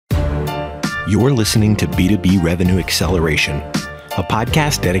You're listening to B2B Revenue Acceleration, a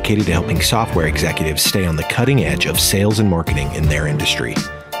podcast dedicated to helping software executives stay on the cutting edge of sales and marketing in their industry.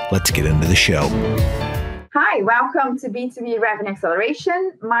 Let's get into the show. Hi, welcome to B2B Revenue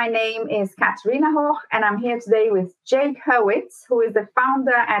Acceleration. My name is Catarina Hoch, and I'm here today with Jake Hurwitz, who is the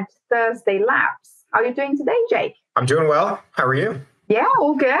founder at Thursday Labs. How are you doing today, Jake? I'm doing well. How are you? Yeah,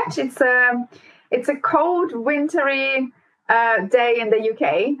 all good. It's a cold, wintry day in the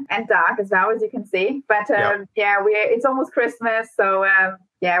UK and dark as well, as you can see. But it's almost Christmas, so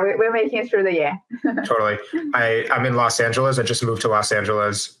we're making it through the year. Totally. I'm in Los Angeles. I just moved to Los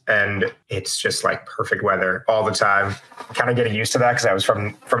Angeles, and it's just like perfect weather all the time. Kind of getting used to that because I was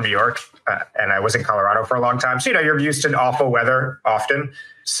from New York and I was in Colorado for a long time. So, you're used to awful weather often.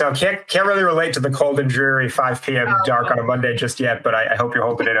 So can't really relate to the cold and dreary 5 p.m. dark on a Monday just yet, but I hope you're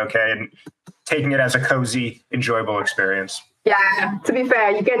holding it okay and taking it as a cozy, enjoyable experience. Yeah, to be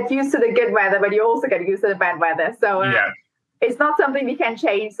fair, you get used to the good weather, but you also get used to the bad weather. So it's not something we can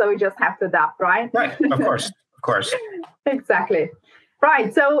change, so we just have to adapt, right? Right, of course. Exactly.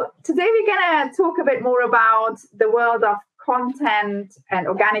 Right, so today we're going to talk a bit more about the world of content and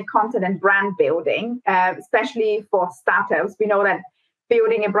organic content and brand building, especially for startups. We know that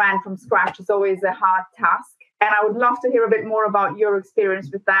building a brand from scratch is always a hard task. And I would love to hear a bit more about your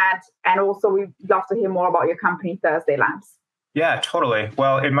experience with that. And also we'd love to hear more about your company, Thursday Labs. Yeah, totally.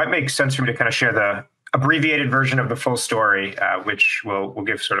 Well, it might make sense for me to kind of share the abbreviated version of the full story, which will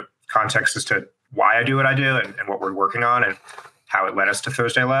give sort of context as to why I do what I do and what we're working on and how it led us to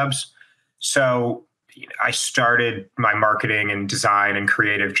Thursday Labs. So I started my marketing and design and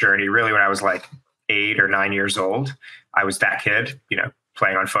creative journey really when I was like 8 or 9 years old. I was that kid,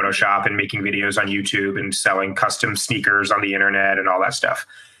 playing on Photoshop and making videos on YouTube and selling custom sneakers on the internet and all that stuff.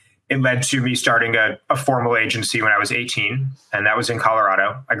 It led to me starting a formal agency when I was 18, and that was in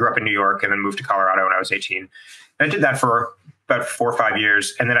Colorado. I grew up in New York and then moved to Colorado when I was 18. And I did that for about 4 or 5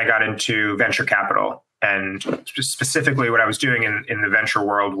 years, and then I got into venture capital. And specifically what I was doing in the venture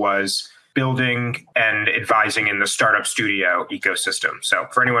world was building and advising in the startup studio ecosystem. So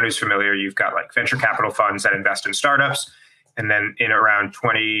for anyone who's familiar, you've got like venture capital funds that invest in startups. And then in around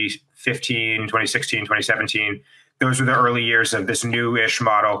 2015, 2016, 2017, those were the early years of this new-ish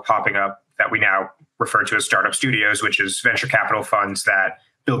model popping up that we now refer to as startup studios, which is venture capital funds that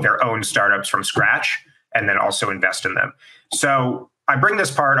build their own startups from scratch and then also invest in them. So I bring this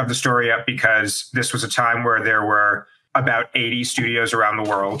part of the story up because this was a time where there were about 80 studios around the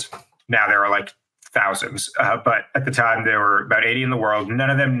world. Now there are like thousands, but at the time there were about 80 in the world. None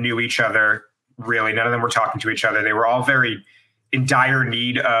of them knew each other. Really, none of them were talking to each other. They were all very in dire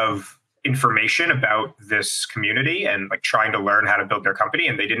need of information about this community and like trying to learn how to build their company,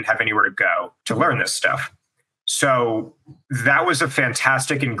 and they didn't have anywhere to go to learn this stuff. So that was a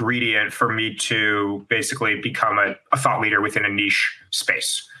fantastic ingredient for me to basically become a thought leader within a niche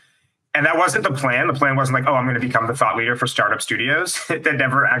space. And that wasn't the plan. The plan wasn't like, I'm going to become the thought leader for startup studios. That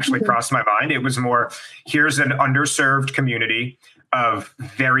never actually crossed my mind. It was more, here's an underserved community of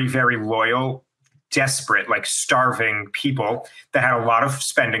very, very loyal, desperate, like starving people that had a lot of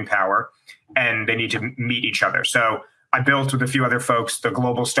spending power and they need to meet each other. So I built with a few other folks the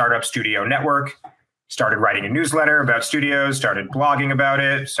Global Startup Studio Network, started writing a newsletter about studios, started blogging about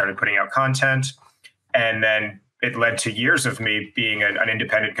it, started putting out content. And then it led to years of me being an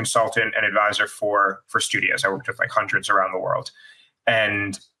independent consultant and advisor for studios. I worked with like hundreds around the world.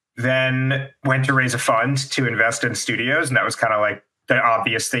 And then went to raise a fund to invest in studios. And that was kind of like the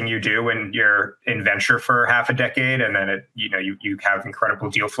obvious thing you do when you're in venture for half a decade. And then you have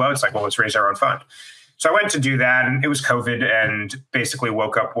incredible deal flow. It's like, well, let's raise our own fund. So I went to do that, and it was COVID, and basically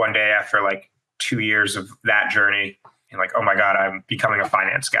woke up one day after like 2 years of that journey and like, oh my God, I'm becoming a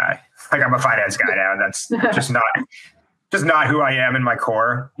finance guy. Like I'm a finance guy now. That's just not who I am in my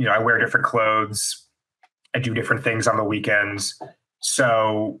core. I wear different clothes. I do different things on the weekends.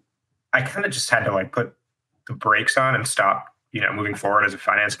 So I kind of just had to like put the brakes on and stop, moving forward as a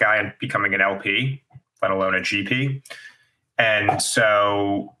finance guy and becoming an LP, let alone a GP. And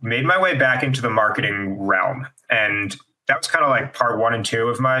so made my way back into the marketing realm. And that was kind of like part 1 and 2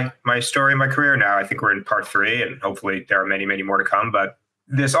 of my story, my career. Now I think we're in part 3, and hopefully there are many, many more to come. But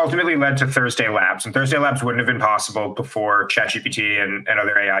this ultimately led to Thursday Labs. And Thursday Labs wouldn't have been possible before ChatGPT and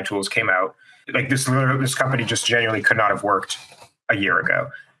other AI tools came out. Like this company just genuinely could not have worked a year ago.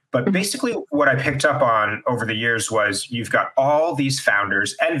 But basically what I picked up on over the years was you've got all these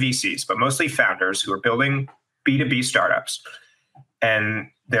founders and VCs, but mostly founders who are building B2B startups. And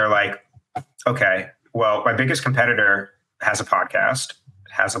they're like, okay, well, my biggest competitor has a podcast,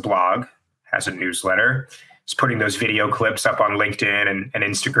 has a blog, has a newsletter, is putting those video clips up on LinkedIn and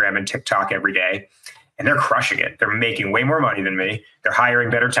Instagram and TikTok every day. And they're crushing it. They're making way more money than me. They're hiring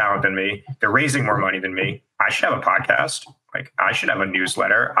better talent than me. They're raising more money than me. I should have a podcast. Like, I should have a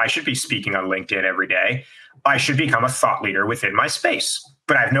newsletter. I should be speaking on LinkedIn every day. I should become a thought leader within my space.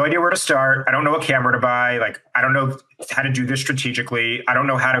 But I have no idea where to start. I don't know what camera to buy. Like, I don't know how to do this strategically. I don't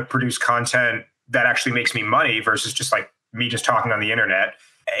know how to produce content that actually makes me money versus just like me just talking on the internet.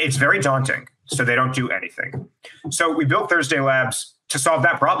 It's very daunting. So they don't do anything. So we built Thursday Labs to solve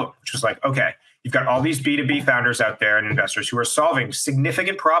that problem, which was like, okay, you've got all these B2B founders out there and investors who are solving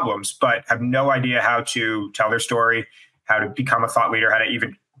significant problems, but have no idea how to tell their story, how to become a thought leader, how to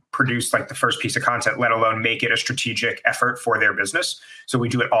even produce like the first piece of content, let alone make it a strategic effort for their business. So we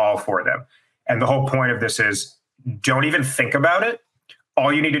do it all for them. And the whole point of this is don't even think about it.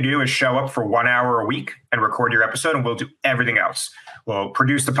 All you need to do is show up for 1 hour a week and record your episode, and we'll do everything else. We'll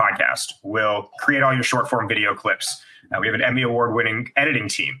produce the podcast. We'll create all your short form video clips. We have an Emmy award-winning editing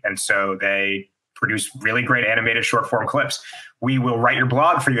team, and so they produce really great animated short-form clips. We will write your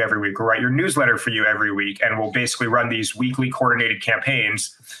blog for you every week. We'll write your newsletter for you every week, and we'll basically run these weekly coordinated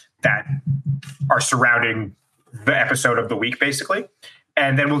campaigns that are surrounding the episode of the week, basically,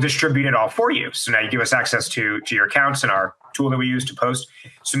 and then we'll distribute it all for you. So now you give us access to your accounts and our tool that we use to post.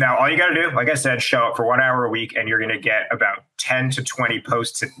 So now all you got to do, like I said, show up for 1 hour a week, and you're going to get about 10 to 20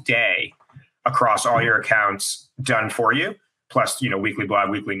 posts a day across all your accounts done for you, plus, weekly blog,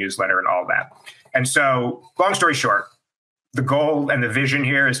 weekly newsletter, and all that. And so, long story short, the goal and the vision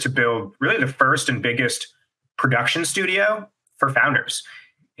here is to build really the first and biggest production studio for founders.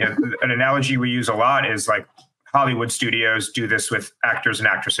 An analogy we use a lot is like Hollywood studios do this with actors and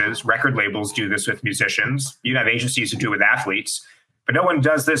actresses. Record labels do this with musicians. You have agencies who do it with athletes. But no one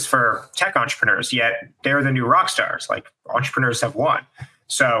does this for tech entrepreneurs, yet they're the new rock stars. Like, entrepreneurs have won.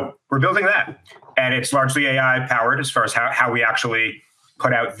 So we're building that. And it's largely AI powered as far as how we actually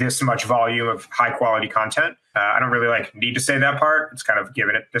put out this much volume of high quality content. I don't really need to say that part. It's kind of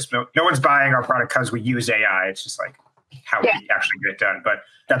given it this. No one's buying our product because we use AI. It's just like how we actually get it done. But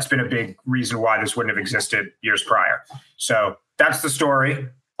that's been a big reason why this wouldn't have existed years prior. So that's the story.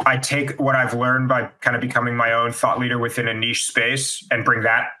 I take what I've learned by kind of becoming my own thought leader within a niche space and bring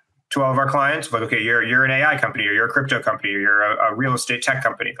that to all of our clients. Like, okay, you're an AI company, or you're a crypto company, or you're a real estate tech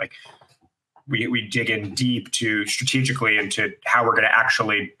company. Like, we dig in deep to strategically into how we're going to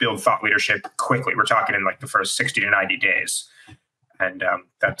actually build thought leadership quickly. We're talking in like the first 60 to 90 days. And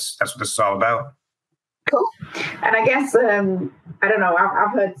that's what this is all about. Cool. And I guess, I don't know,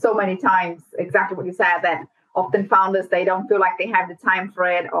 I've heard so many times exactly what you said, that often founders, they don't feel like they have the time for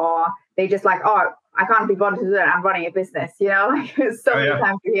it, or they just like, oh, I can't be bothered to do that. I'm running a business, many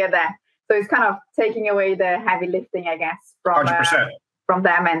times you hear that. So it's kind of taking away the heavy lifting, I guess, from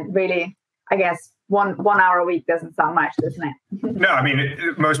them. And really, I guess, one hour a week doesn't sound much, doesn't it? No, I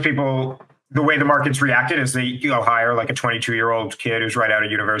mean, most people, the way the market's reacted is they hire like a 22-year-old kid who's right out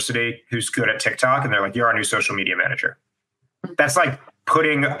of university who's good at TikTok, and they're like, you're our new social media manager. That's like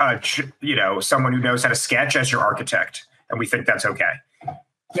putting someone who knows how to sketch as your architect, and we think that's okay.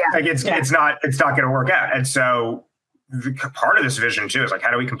 Yeah, like it's not going to work out. And so part of this vision too is like,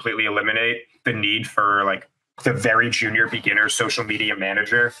 how do we completely eliminate the need for like the very junior beginner social media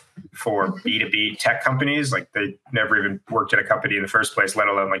manager for B2B tech companies? Like, they never even worked at a company in the first place, let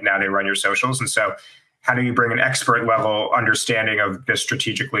alone like now they run your socials. And so how do you bring an expert level understanding of this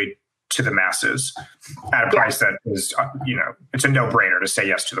strategically to the masses at a price that is, it's a no-brainer to say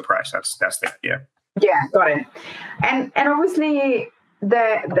yes to the price. That's the idea. Yeah, got it. And obviously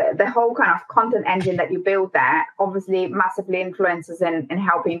the whole kind of content engine that you build there obviously massively influences in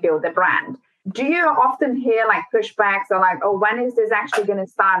helping build the brand. Do you often hear like pushbacks or like, oh, when is this actually going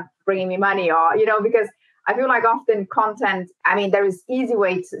to start bringing me money? Or, because I feel like often content, I mean, there is easy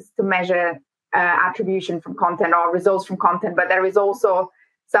ways to measure attribution from content or results from content, but there is also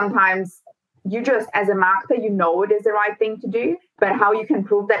sometimes you just, as a marketer, it is the right thing to do, but how you can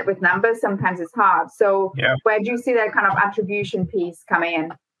prove that with numbers, sometimes it's hard. So where do you see that kind of attribution piece coming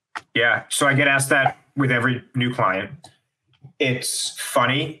in? Yeah. So I get asked that with every new client. It's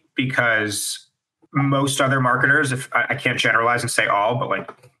funny because most other marketers, if I can't generalize and say all, but like,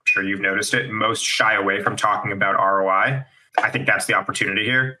 I'm sure you've noticed it, most shy away from talking about ROI. I think that's the opportunity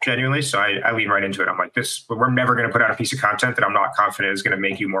here, genuinely. So I lean right into it. I'm like, we're never going to put out a piece of content that I'm not confident is going to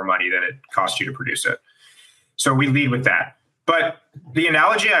make you more money than it costs you to produce it. So we lead with that. But the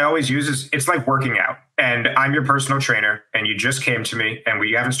analogy I always use is it's like working out. And I'm your personal trainer, and you just came to me and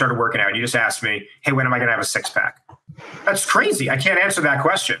we haven't started working out. And you just asked me, hey, when am I going to have a six-pack? That's crazy. I can't answer that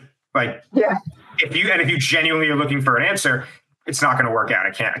question. Like, if you genuinely are looking for an answer, it's not going to work out.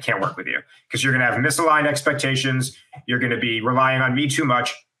 I can't work with you because you're going to have misaligned expectations. You're going to be relying on me too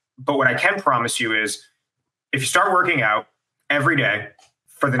much. But what I can promise you is if you start working out every day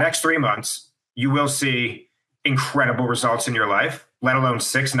for the next 3 months, you will see incredible results in your life, let alone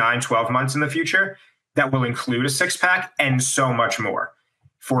 6, 9, 12 months in the future that will include a six-pack and so much more.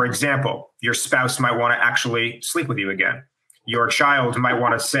 For example, your spouse might want to actually sleep with you again. Your child might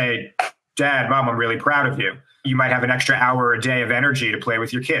want to say, Dad, Mom, I'm really proud of you. You might have an extra hour a day of energy to play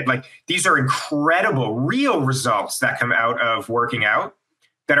with your kid. Like, these are incredible, real results that come out of working out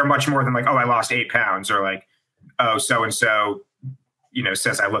that are much more than like, oh, I lost 8 pounds, or like, oh, so-and-so,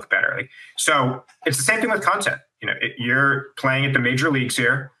 says I look better. Like, so it's the same thing with content. You're playing at the major leagues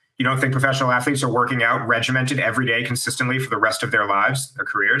here. You don't think professional athletes are working out regimented every day consistently for the rest of their lives, their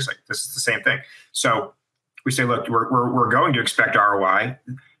careers? Like, this is the same thing. So we say, look, we're going to expect ROI.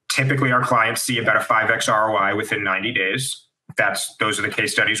 Typically, our clients see about a 5x ROI within 90 days. Those are the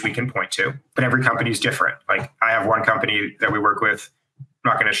case studies we can point to. But every company is different. Like, I have one company that we work with.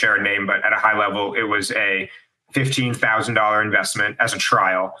 I'm not going to share a name, but at a high level, it was a $15,000 investment as a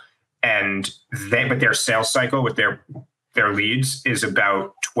trial, but their sales cycle with their leads is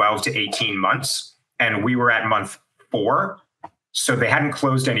about 12 to 18 months, and we were at month 4, so they hadn't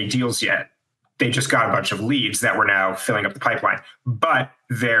closed any deals yet. They just got a bunch of leads that were now filling up the pipeline. But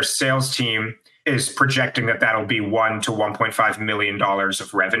their sales team is projecting that that'll be $1 to $1.5 million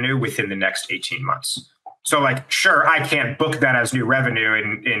of revenue within the next 18 months. So, like, sure, I can't book that as new revenue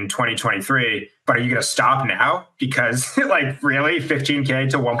in 2023, but are you going to stop now? Because, like, really, $15K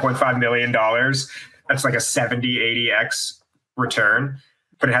to $1.5 million, that's like a 70, 80x return,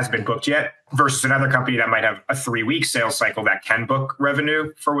 but it hasn't been booked yet, versus another company that might have a 3-week sales cycle that can book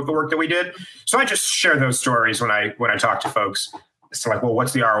revenue for the work that we did. So I just share those stories when I talk to folks. So, like, well,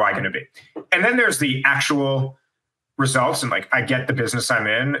 what's the ROI going to be? And then there's the actual results. And, like, I get the business I'm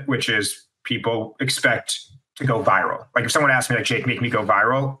in, which is people expect to go viral. Like, if someone asks me, like, Jake, make me go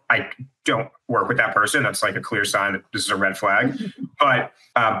viral, I don't work with that person. That's like a clear sign that this is a red flag. But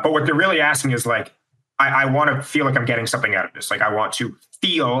what they're really asking is, like, I want to feel like I'm getting something out of this. Like, I want to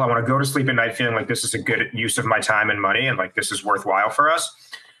go to sleep at night feeling like this is a good use of my time and money, and like this is worthwhile for us.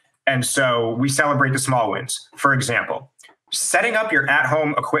 And so we celebrate the small wins. For example, setting up your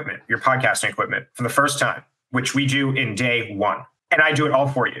at-home equipment, your podcasting equipment for the first time, which we do in day 1. And I do it all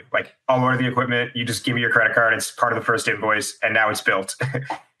for you. Like, I'll order the equipment. You just give me your credit card. It's part of the first invoice, and now it's built.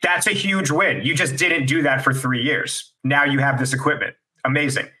 That's a huge win. You just didn't do that for 3 years. Now you have this equipment.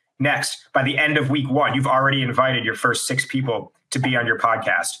 Amazing. Next, by the end of week 1, you've already invited your first 6 people to be on your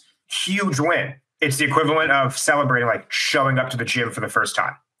podcast. Huge win. It's the equivalent of celebrating, like, showing up to the gym for the first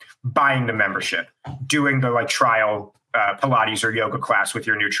time, buying the membership, doing the, like, trial Pilates or yoga class with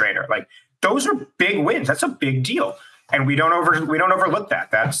your new trainer. Like, those are big wins. That's a big deal. And we don't overlook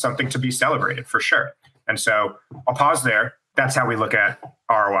that. That's something to be celebrated for sure. And so I'll pause there. That's how we look at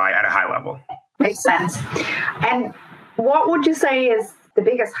ROI at a high level. Makes sense. And what would you say is the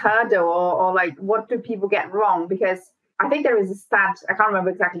biggest hurdle, or like, what do people get wrong? Because I think there is a stat, I can't remember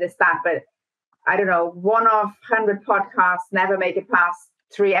exactly the stat, but I don't know, 1 of 100 podcasts never make it past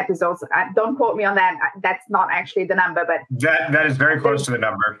 3 episodes. Don't quote me on that. That's not actually the number, but that is very close to the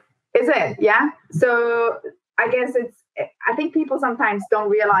number. Is it? Yeah. So I guess I think people sometimes don't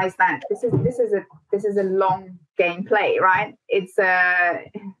realize that this is a long game play, right?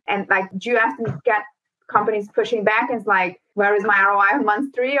 And like, do you have to get companies pushing back? And it's like, where is my ROI on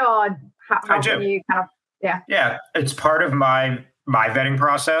month 3, or how do you kind of, Yeah, it's part of my vetting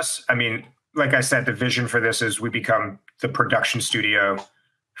process. I mean, like I said, the vision for this is we become the production studio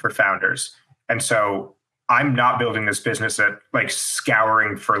for founders. And so I'm not building this business at, like,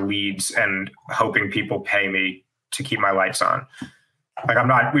 scouring for leads and hoping people pay me to keep my lights on.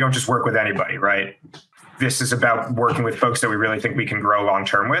 Like, we don't just work with anybody, right? This is about working with folks that we really think we can grow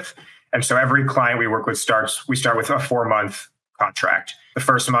long-term with. And so every client we work with we start with a 4-month contract. The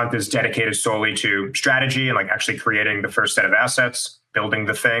first month is dedicated solely to strategy and, like, actually creating the first set of assets, building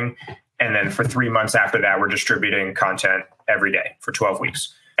the thing. And then for 3 months after that, we're distributing content every day for 12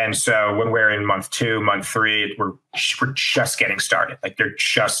 weeks. And so when we're in month 2, month 3, we're just getting started. Like, they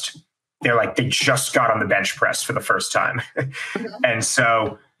just got on the bench press for the first time. And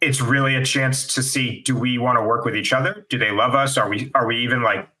so it's really a chance to see, do we want to work with each other? Do they love us? Are we even,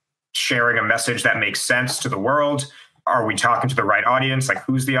 like, sharing a message that makes sense to the world? Are we talking to the right audience? Like,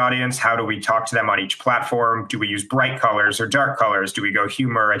 who's the audience? How do we talk to them on each platform? Do we use bright colors or dark colors? Do we go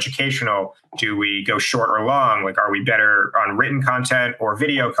humor, educational? Do we go short or long? Like, are we better on written content or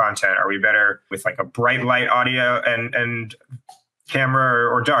video content? Are we better with, like, a bright light audio and camera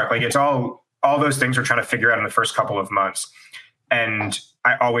or dark? Like, it's all those things we're trying to figure out in the first couple of months. And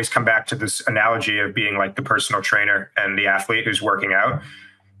I always come back to this analogy of being like the personal trainer and the athlete who's working out.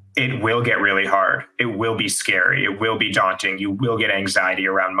 It will get really hard. It will be scary. It will be daunting. You will get anxiety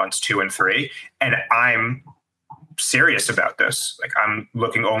around months 2 and 3. And I'm serious about this. Like, I'm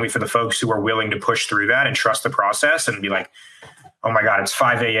looking only for the folks who are willing to push through that and trust the process and be like, oh my God, it's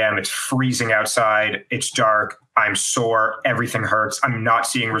 5 a.m. It's freezing outside. It's dark. I'm sore. Everything hurts. I'm not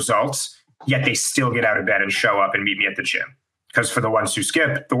seeing results. Yet they still get out of bed and show up and meet me at the gym. Because for the ones who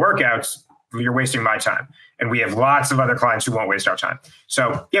skip the workouts, you're wasting my time. And we have lots of other clients who won't waste our time.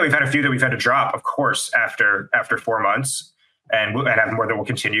 So yeah, we've had a few that we've had to drop, of course, after 4 months, and have more that will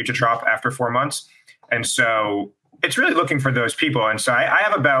continue to drop after 4 months. And so it's really looking for those people. And so I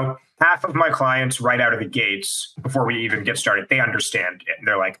have about half of my clients right out of the gates before we even get started. They understand it.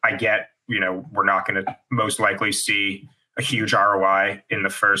 They're like, I get, we're not going to most likely see a huge ROI in the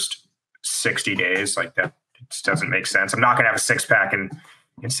first 60 days. Like, that just doesn't make sense. I'm not going to have a 6-pack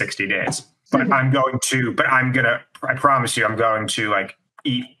in 60 days. But I promise you, I'm going to like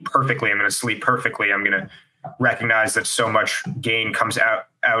eat perfectly. I'm going to sleep perfectly. I'm going to recognize that so much gain comes out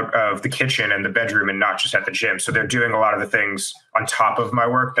of the kitchen and the bedroom and not just at the gym. So they're doing a lot of the things on top of my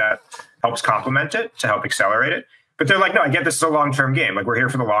work that helps complement it to help accelerate it. But they're like, no, I get this is a long-term game. Like, we're here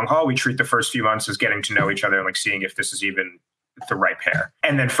for the long haul. We treat the first few months as getting to know each other and like seeing if this is even the right pair.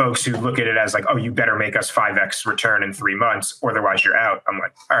 And then folks who look at it as like, oh, you better make us 5x return in 3 months, or otherwise you're out. I'm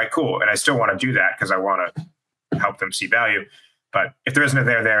like, all right, cool. And I still want to do that because I want to help them see value. But if there isn't a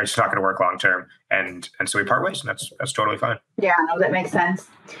there, it's not going to work long term. And so we part ways, and that's totally fine. Yeah, no, that makes sense.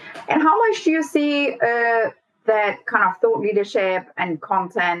 And how much do you see that kind of thought leadership and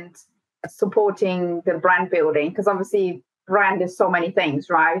content supporting the brand building? Because obviously brand is so many things,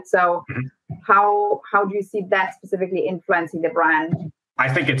 right? So how do you see that specifically influencing the brand?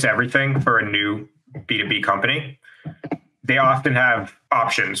 I think it's everything for a new B2B company. They often have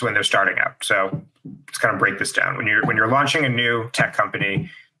options when they're starting out. So let's kind of break this down. When you're launching a new tech company,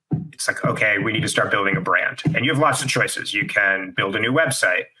 it's like, okay, we need to start building a brand. And you have lots of choices. You can build a new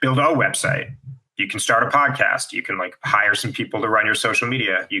website, build a website. You can start a podcast. You can like hire some people to run your social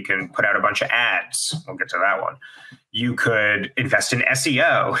media. You can put out a bunch of ads. We'll get to that one. You could invest in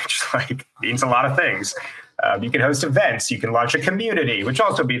SEO, which like means a lot of things. You can host events. You can launch a community, which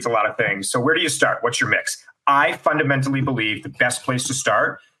also means a lot of things. So where do you start? What's your mix? I fundamentally believe the best place to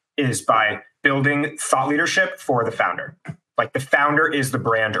start is by building thought leadership for the founder. Like, the founder is the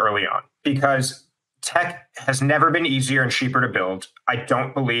brand early on, because tech has never been easier and cheaper to build. I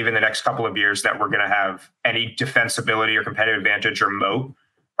don't believe in the next couple of years that we're going to have any defensibility or competitive advantage or moat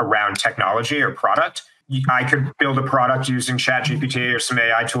around technology or product. I could build a product using ChatGPT or some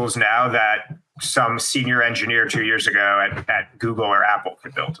AI tools now that some senior engineer 2 years ago at Google or Apple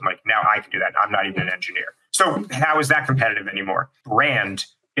could build. I'm like, now I can do that. I'm not even an engineer. So how is that competitive anymore? Brand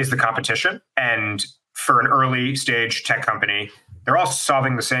is the competition. And for an early stage tech company, they're all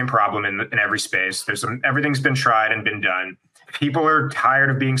solving the same problem in every space. Everything's been tried and been done. People are tired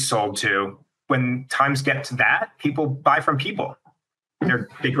of being sold to. When times get to that, people buy from people.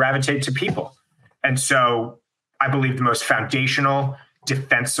 They gravitate to people. And so I believe the most foundational,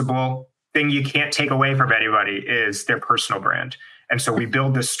 defensible thing you can't take away from anybody is their personal brand. And so we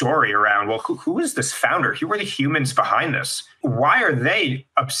build this story around, well, who is this founder? Who are the humans behind this? Why are they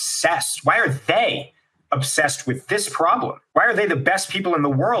obsessed? Why are they obsessed with this problem? Why are they the best people in the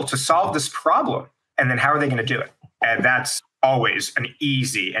world to solve this problem? And then how are they going to do it? And that's always an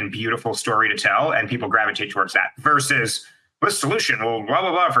easy and beautiful story to tell. And people gravitate towards that versus this solution will blah,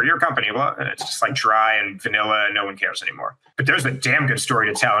 blah, blah for your company. Blah. And it's just like dry and vanilla and no one cares anymore. But there's a damn good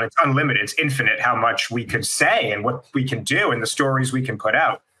story to tell. And it's unlimited. It's infinite how much we could say and what we can do and the stories we can put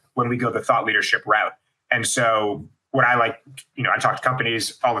out when we go the thought leadership route. And so what I like, I talk to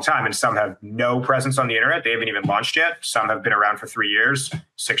companies all the time, and some have no presence on the internet. They haven't even launched yet. Some have been around for 3 years,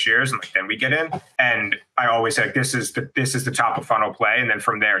 6 years, and then we get in. And I always say, this is the top of funnel play. And then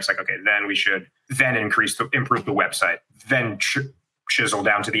from there, it's like, okay, then we should then improve the website, then chisel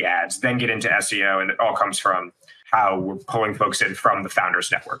down to the ads, then get into SEO. And it all comes from how we're pulling folks in from the founders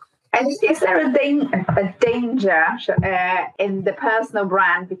network. And is there a danger in the personal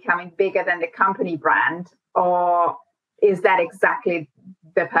brand becoming bigger than the company brand? Or is that exactly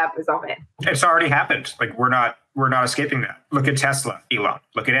the purpose of it? It's already happened. Like, we're not escaping that. Look at Tesla, Elon.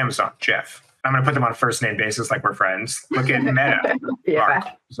 Look at Amazon, Jeff. I'm going to put them on a first name basis like we're friends. Look at Meta, Mark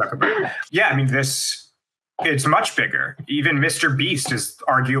Zuckerberg. Yeah, I mean, it's much bigger. Even Mr. Beast is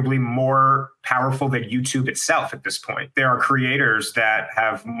arguably more powerful than YouTube itself at this point. There are creators that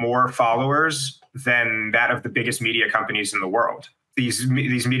have more followers than that of the biggest media companies in the world.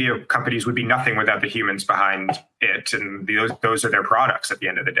 these media companies would be nothing without the humans behind it. And those are their products at the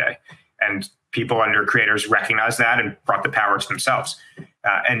end of the day. And people under creators recognize that and brought the power to themselves.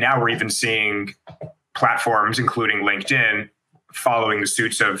 And now we're even seeing platforms, including LinkedIn, following the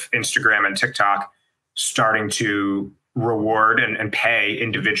suits of Instagram and TikTok, starting to reward and pay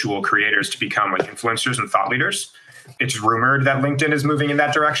individual creators to become like influencers and thought leaders. It's rumored that LinkedIn is moving in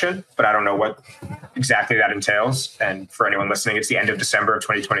that direction, but I don't know what exactly that entails. And for anyone listening, it's the end of December of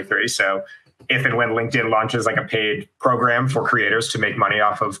 2023. So if and when LinkedIn launches like a paid program for creators to make money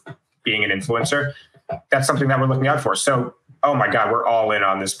off of being an influencer, that's something that we're looking out for. So, oh my God, we're all in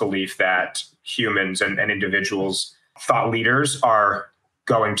on this belief that humans and individuals, thought leaders, are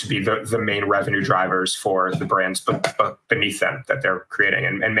going to be the main revenue drivers for the brands beneath them that they're creating.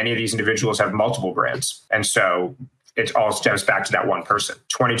 And many of these individuals have multiple brands. And so it all stems back to that one person.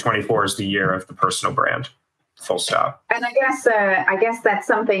 2024 is the year of the personal brand, full stop. And I guess that's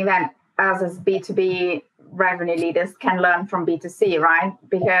something that us as B2B revenue leaders can learn from B2C, right?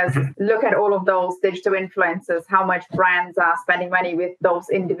 Because look at all of those digital influencers, how much brands are spending money with those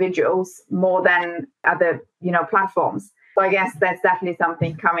individuals more than other, platforms. So I guess that's definitely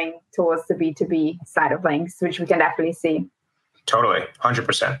something coming towards the B2B side of things, which we can definitely see. Totally,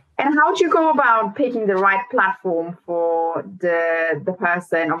 100%. And how do you go about picking the right platform for the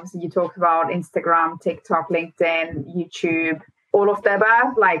person? Obviously, you talked about Instagram, TikTok, LinkedIn, YouTube, all of the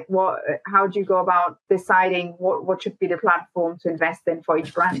above. Like, how do you go about deciding what should be the platform to invest in for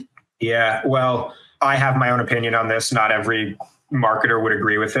each brand? Yeah, well, I have my own opinion on this. Not every marketer would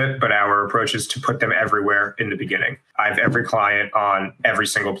agree with it, but our approach is to put them everywhere in the beginning. I have every client on every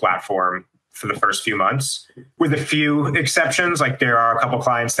single platform for the first few months, with a few exceptions. Like there are a couple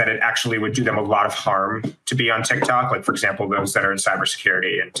clients that it actually would do them a lot of harm to be on TikTok. Like, for example, those that are in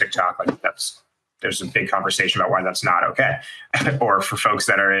cybersecurity and TikTok, there's a big conversation about why that's not okay. Or for folks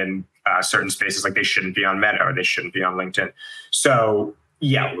that are in certain spaces, like they shouldn't be on Meta or they shouldn't be on LinkedIn. So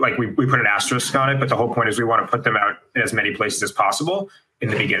yeah, like we put an asterisk on it, but the whole point is we want to put them out in as many places as possible in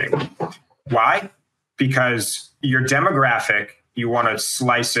the beginning. Why? Because your demographic, you want to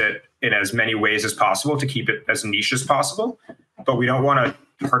slice it in as many ways as possible to keep it as niche as possible, but we don't want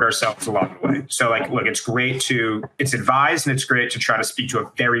to hurt ourselves along the way. So look, it's advised and it's great to try to speak to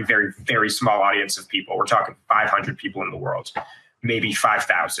a very, very, very small audience of people. We're talking 500 people in the world, maybe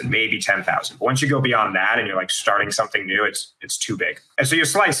 5,000, maybe 10,000. But once you go beyond that and you're like starting something new, it's too big. And so you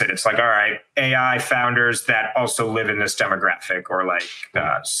slice it. It's like, all right, AI founders that also live in this demographic, or like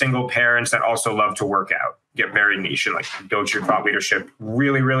single parents that also love to work out. Get very niche and like build your thought leadership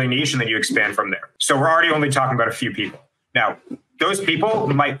really, really niche, and then you expand from there. So we're already only talking about a few people. Now, those people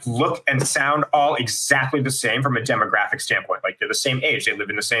might look and sound all exactly the same from a demographic standpoint. Like they're the same age, they live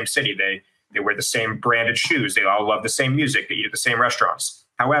in the same city, they wear the same branded shoes, they all love the same music, they eat at the same restaurants.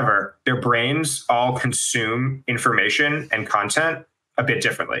 However, their brains all consume information and content a bit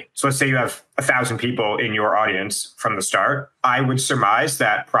differently. So let's say you have 1,000 people in your audience from the start. I would surmise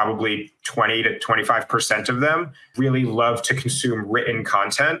that probably 20 to 25% of them really love to consume written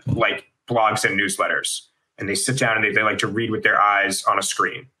content like blogs and newsletters. And they sit down and they like to read with their eyes on a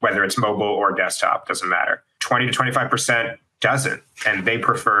screen, whether it's mobile or desktop, doesn't matter. 20 to 25% doesn't. And they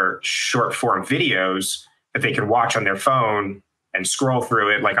prefer short form videos that they can watch on their phone and scroll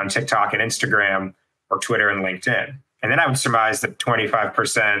through it like on TikTok and Instagram or Twitter and LinkedIn. And then I would surmise that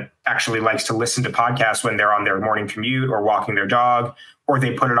 25% actually likes to listen to podcasts when they're on their morning commute or walking their dog, or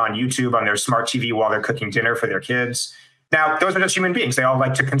they put it on YouTube on their smart TV while they're cooking dinner for their kids. Now, those are just human beings. They all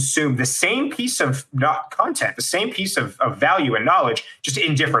like to consume the same piece of content, the same piece of value and knowledge, just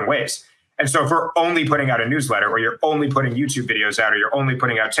in different ways. And so if we're only putting out a newsletter, or you're only putting YouTube videos out, or you're only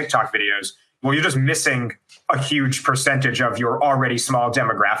putting out TikTok videos, well, you're just missing a huge percentage of your already small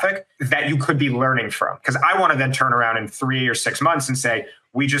demographic that you could be learning from. Because I want to then turn around in 3 or 6 months and say,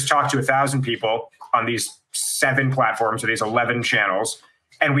 we just talked to 1,000 people on these 7 platforms or these 11 channels.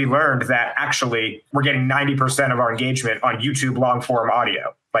 And we learned that actually we're getting 90% of our engagement on YouTube long form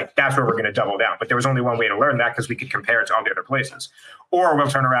audio. Like that's where we're going to double down. But there was only one way to learn that, because we could compare it to all the other places. Or we'll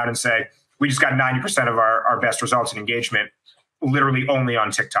turn around and say, we just got 90% of our best results in engagement literally only on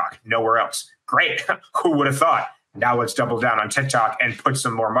TikTok, nowhere else. Great. Who would have thought? Now let's double down on TikTok and put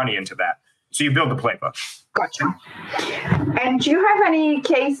some more money into that. So you build the playbook. Gotcha. And do you have any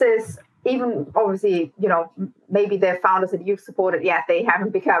cases, even obviously, maybe the founders that you've supported yet, they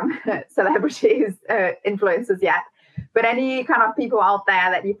haven't become celebrities, influencers yet, but any kind of people out there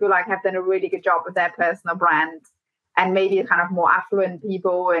that you feel like have done a really good job with their personal brand, and maybe kind of more affluent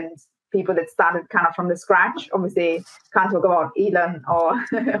people and people that started kind of from the scratch? Obviously, can't talk about Elon or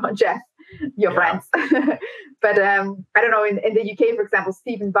Jeff, your friends. But I don't know, in the UK, for example,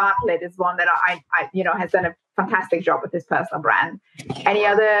 Stephen Bartlett is one that I has done a fantastic job with his personal brand. Any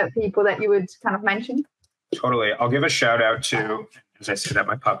other people that you would kind of mention? Totally. I'll give a shout out to, as I say that,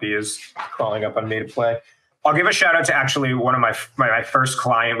 my puppy is crawling up on me to play. I'll give a shout out to actually one of my first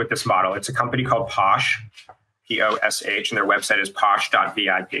client with this model. It's a company called Posh, Posh, and their website is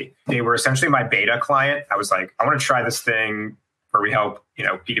posh.vip. They were essentially my beta client. I was like, I want to try this thing where we help,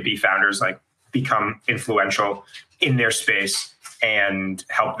 B2B founders like become influential in their space and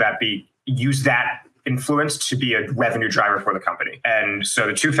help use that influence to be a revenue driver for the company. And so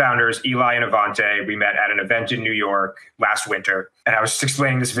the two founders, Eli and Avante, we met at an event in New York last winter. And I was just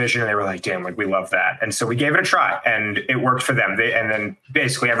explaining this vision and they were like, damn, we love that. And so we gave it a try and it worked for them. And then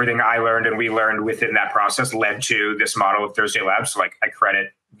basically everything I learned and we learned within that process led to this model of Thursday Labs. So I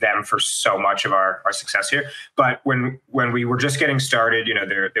credit them for so much of our success here. But when we were just getting started,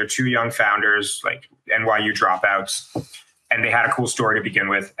 they're two young founders, like NYU dropouts, and they had a cool story to begin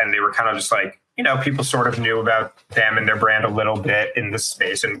with. And they were kind of just like, people sort of knew about them and their brand a little bit in this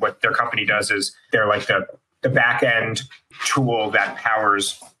space. And what their company does is they're like the back end tool that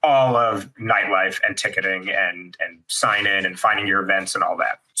powers all of nightlife and ticketing and sign in and finding your events and all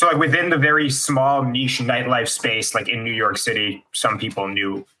that. So like within the very small niche nightlife space, like in New York City, some people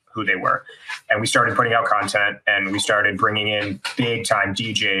knew who they were. And we started putting out content and we started bringing in big time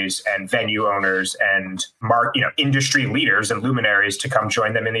DJs and venue owners and industry leaders and luminaries to come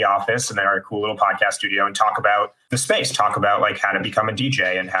join them in the office and then our cool little podcast studio and talk about the space, talk about like how to become a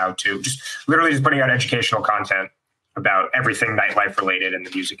DJ and how to just putting out educational content about everything nightlife related in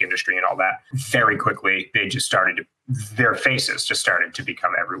the music industry and all that. Very quickly, their faces just started to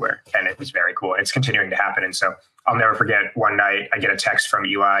become everywhere. And it was very cool. It's continuing to happen. And so I'll never forget one night I get a text from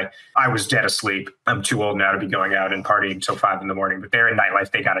Eli. I was dead asleep. I'm too old now to be going out and partying until 5 a.m, but they're in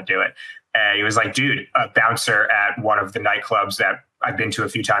nightlife. They got to do it. And he was like, dude, a bouncer at one of the nightclubs that I've been to a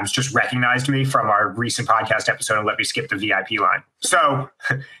few times just recognized me from our recent podcast episode and let me skip the VIP line. So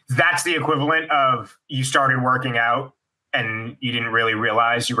that's the equivalent of you started working out and you didn't really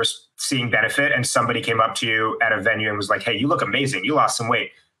realize you were seeing benefit. And somebody came up to you at a venue and was like, hey, you look amazing. You lost some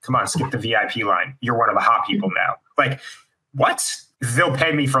weight. Come on, skip the VIP line. You're one of the hot people now. Like, what? They'll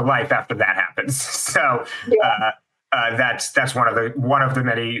pay me for life after that happens. So that's one of the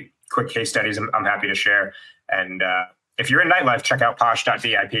many quick case studies I'm happy to share. And if you're in nightlife, check out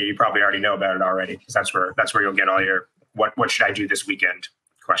posh.vip. You probably already know about it already because that's where you'll get all your what should I do this weekend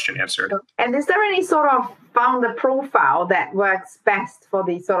question answered. And is there any sort of founder profile that works best for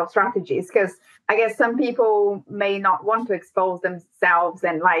these sort of strategies? Because I guess some people may not want to expose themselves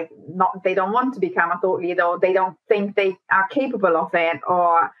and they don't want to become a thought leader, or they don't think they are capable of it,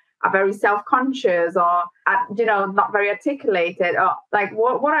 or are very self-conscious, or not very articulated, or like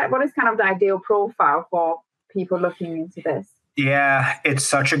what is kind of the ideal profile for people looking into this? Yeah, it's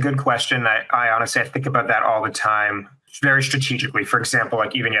such a good question. I honestly think about that all the time, very strategically. For example,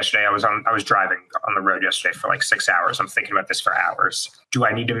 like even yesterday, I was driving on the road yesterday for like 6 hours. I'm thinking about this for hours. Do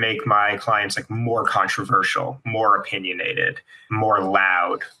I need to make my clients like more controversial, more opinionated, more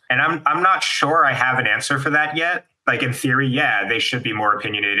loud? And I'm not sure I have an answer for that yet. Like in theory, yeah, they should be more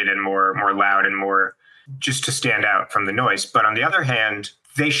opinionated and more loud and more just to stand out from the noise. But on the other hand,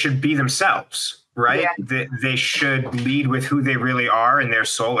 they should be themselves, right? Yeah. They should lead with who they really are in their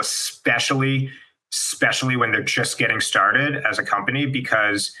soul, especially when they're just getting started as a company,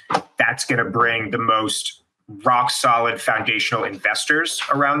 because that's going to bring the most rock solid foundational investors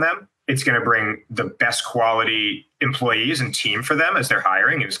around them. It's going to bring the best quality employees and team for them as they're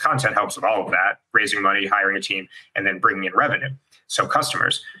hiring. And his content helps with all of that, raising money, hiring a team, and then bringing in revenue. So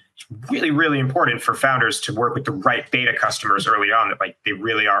customers, it's really, really important for founders to work with the right beta customers early on that they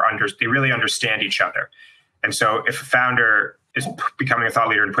really understand each other. And so if a founder is becoming a thought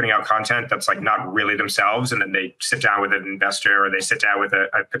leader and putting out content that's like not really themselves, and then they sit down with an investor or they sit down with a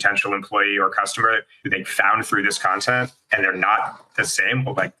potential employee or customer who they found through this content and they're not the same,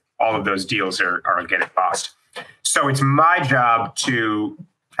 well, like all of those deals are getting lost. So it's my job to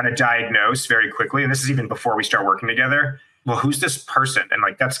kind of diagnose very quickly, and this is even before we start working together, well, who's this person? And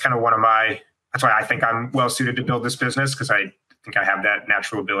like that's kind of that's why I think I'm well suited to build this business, because I think I have that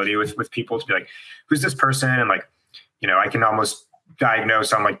natural ability with people to be like, who's this person? And like, I can almost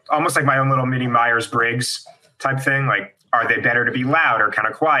diagnose on almost like my own little mini Myers-Briggs type thing. Like, are they better to be loud or kind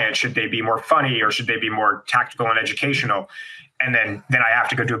of quiet? Should they be more funny or should they be more tactical and educational? And then I have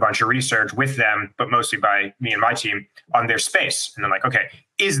to go do a bunch of research with them, but mostly by me and my team on their space. And then like, okay,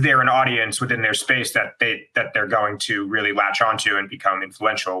 is there an audience within their space that they're going to really latch onto and become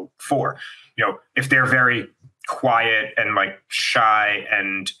influential for? If they're very quiet and like shy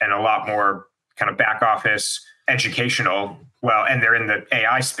and a lot more kind of back office educational. Well, and they're in the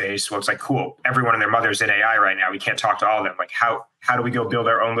AI space. Well, it's like, cool. Everyone and their mother's in AI right now. We can't talk to all of them. Like, how do we go build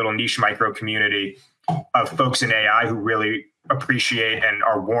our own little niche micro community of folks in AI who really appreciate and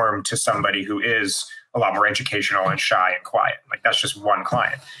are warm to somebody who is a lot more educational and shy and quiet? Like, that's just one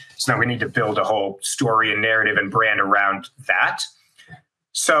client. So now we need to build a whole story and narrative and brand around that.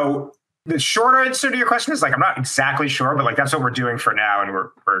 So the short answer to your question is like, I'm not exactly sure, but like, that's what we're doing for now. And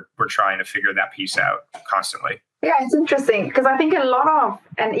we're trying to figure that piece out constantly. Yeah, it's interesting because I think a lot of,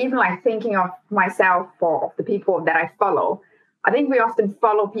 and even like thinking of myself or the people that I follow, I think we often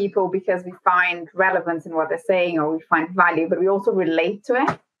follow people because we find relevance in what they're saying or we find value, but we also relate to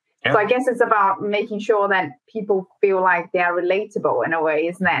it. Yeah. So I guess it's about making sure that people feel like they are relatable in a way,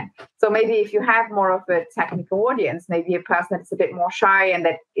 isn't it? So maybe if you have more of a technical audience, maybe a person that's a bit more shy and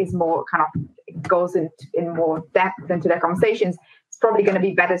that is more kind of goes in more depth into their conversations, it's probably going to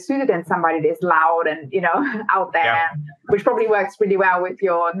be better suited than somebody that's loud and, out there, which probably works really well with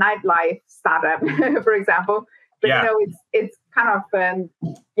your nightlife startup, for example. But, it's kind of,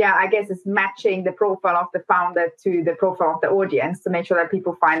 I guess it's matching the profile of the founder to the profile of the audience to make sure that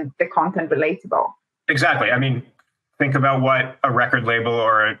people find the content relatable. Exactly. I mean, think about what a record label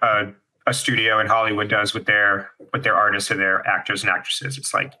or a studio in Hollywood does with their artists and their actors and actresses.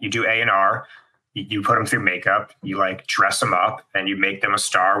 It's like you do A&R, you put them through makeup, you like dress them up, and you make them a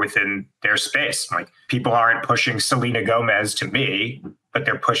star within their space. Like, people aren't pushing Selena Gomez to me, but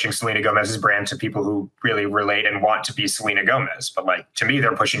they're pushing Selena Gomez's brand to people who really relate and want to be Selena Gomez. But like, to me,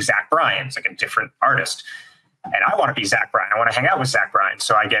 they're pushing Zach Bryan. It's like a different artist. And I want to be Zach Bryan. I want to hang out with Zach Bryan.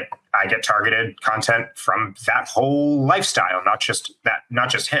 So I get targeted content from that whole lifestyle, not just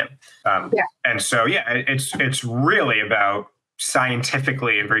him. And so, it's really about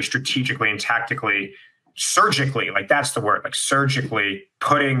scientifically and very strategically and tactically, surgically, like that's the word, like surgically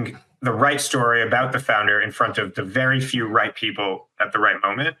putting the right story about the founder in front of the very few right people at the right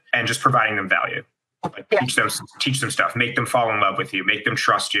moment and just providing them value. Like teach them stuff, make them fall in love with you, make them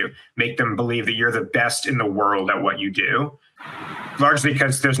trust you, make them believe that you're the best in the world at what you do, largely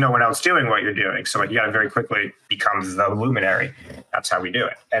because there's no one else doing what you're doing. So like, you got to very quickly become the luminary. That's how we do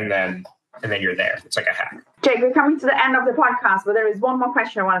it. And then you're there. It's like a hack. Jake, we're coming to the end of the podcast, but there is one more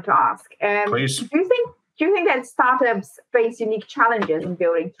question I wanted to ask. Please. Do you think that startups face unique challenges in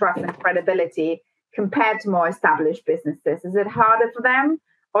building trust and credibility compared to more established businesses? Is it harder for them?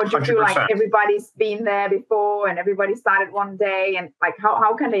 Or do you feel like everybody's been there before and everybody started one day? And like,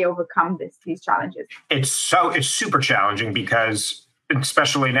 how can they overcome these challenges? It's super challenging because,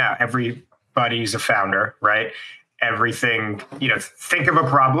 especially now, everybody's a founder, right? Everything, think of a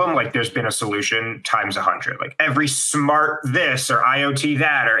problem like there's been a solution times 100. Like every smart this or IoT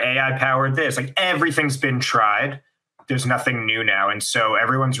that or AI powered this, like everything's been tried. There's nothing new now. And so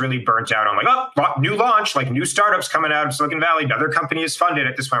everyone's really burnt out on like, new launch, like new startups coming out of Silicon Valley. Another company is funded.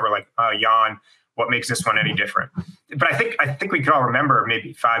 At this point, we're like, yawn. What makes this one any different? But I think we could all remember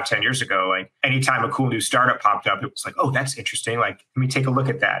maybe 5-10 years ago, like anytime a cool new startup popped up, it was like, oh, that's interesting. Like, let me take a look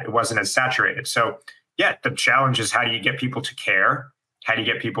at that. It wasn't as saturated. So yeah, the challenge is how do you get people to care? How do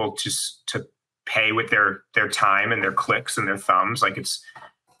you get people to pay with their time and their clicks and their thumbs? Like it's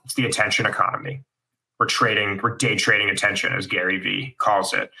the attention economy. We're day trading attention, as Gary Vee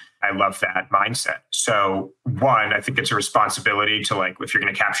calls it. I love that mindset. So one, I think it's a responsibility to like, if you're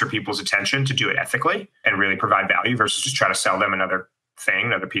going to capture people's attention, to do it ethically and really provide value versus just try to sell them another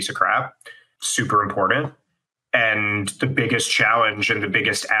piece of crap. Super important. And the biggest challenge and the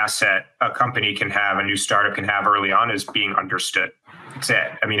biggest asset a company can have, a new startup can have early on, is being understood. That's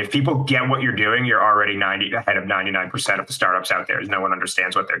it. I mean, if people get what you're doing, you're already ahead of 99% of the startups out there. No one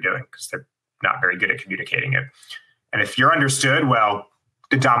understands what they're doing because they're not very good at communicating it. And if you're understood, well,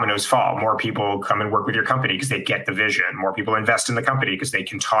 the dominoes fall. More people come and work with your company because they get the vision. More people invest in the company because they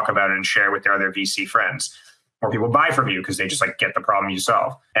can talk about it and share with their other VC friends. More people buy from you because they just like get the problem you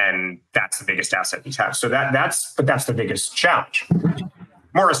solve. And that's the biggest asset these have. So that's the biggest challenge.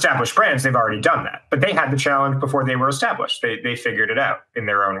 More established brands, they've already done that, but they had the challenge before they were established. They figured it out in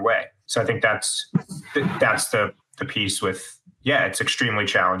their own way. So I think that's the piece with, it's extremely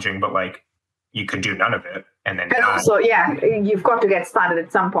challenging, but like you could do none of it. And also, you've got to get started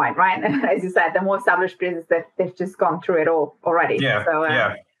at some point, right? As you said, the more established business, they've just gone through it all already.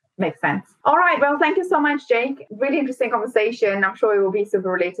 Makes sense. All right. Well, thank you so much, Jake. Really interesting conversation. I'm sure it will be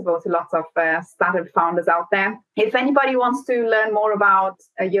super relatable to lots of startup founders out there. If anybody wants to learn more about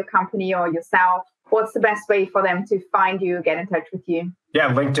your company or yourself, what's the best way for them to find you, get in touch with you?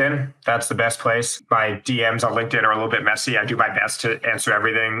 Yeah, LinkedIn. That's the best place. My DMs on LinkedIn are a little bit messy. I do my best to answer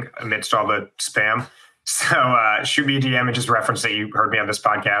everything amidst all the spam. So shoot me a DM and just reference that you heard me on this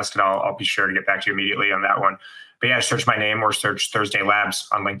podcast, and I'll be sure to get back to you immediately on that one. But yeah, search my name or search Thursday Labs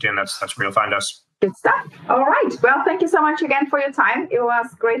on LinkedIn. That's where you'll find us. Good stuff. All right. Well, thank you so much again for your time. It was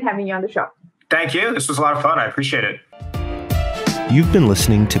great having you on the show. Thank you. This was a lot of fun. I appreciate it. You've been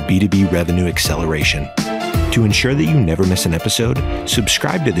listening to B2B Revenue Acceleration. To ensure that you never miss an episode,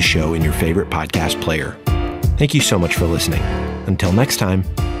 subscribe to the show in your favorite podcast player. Thank you so much for listening. Until next time.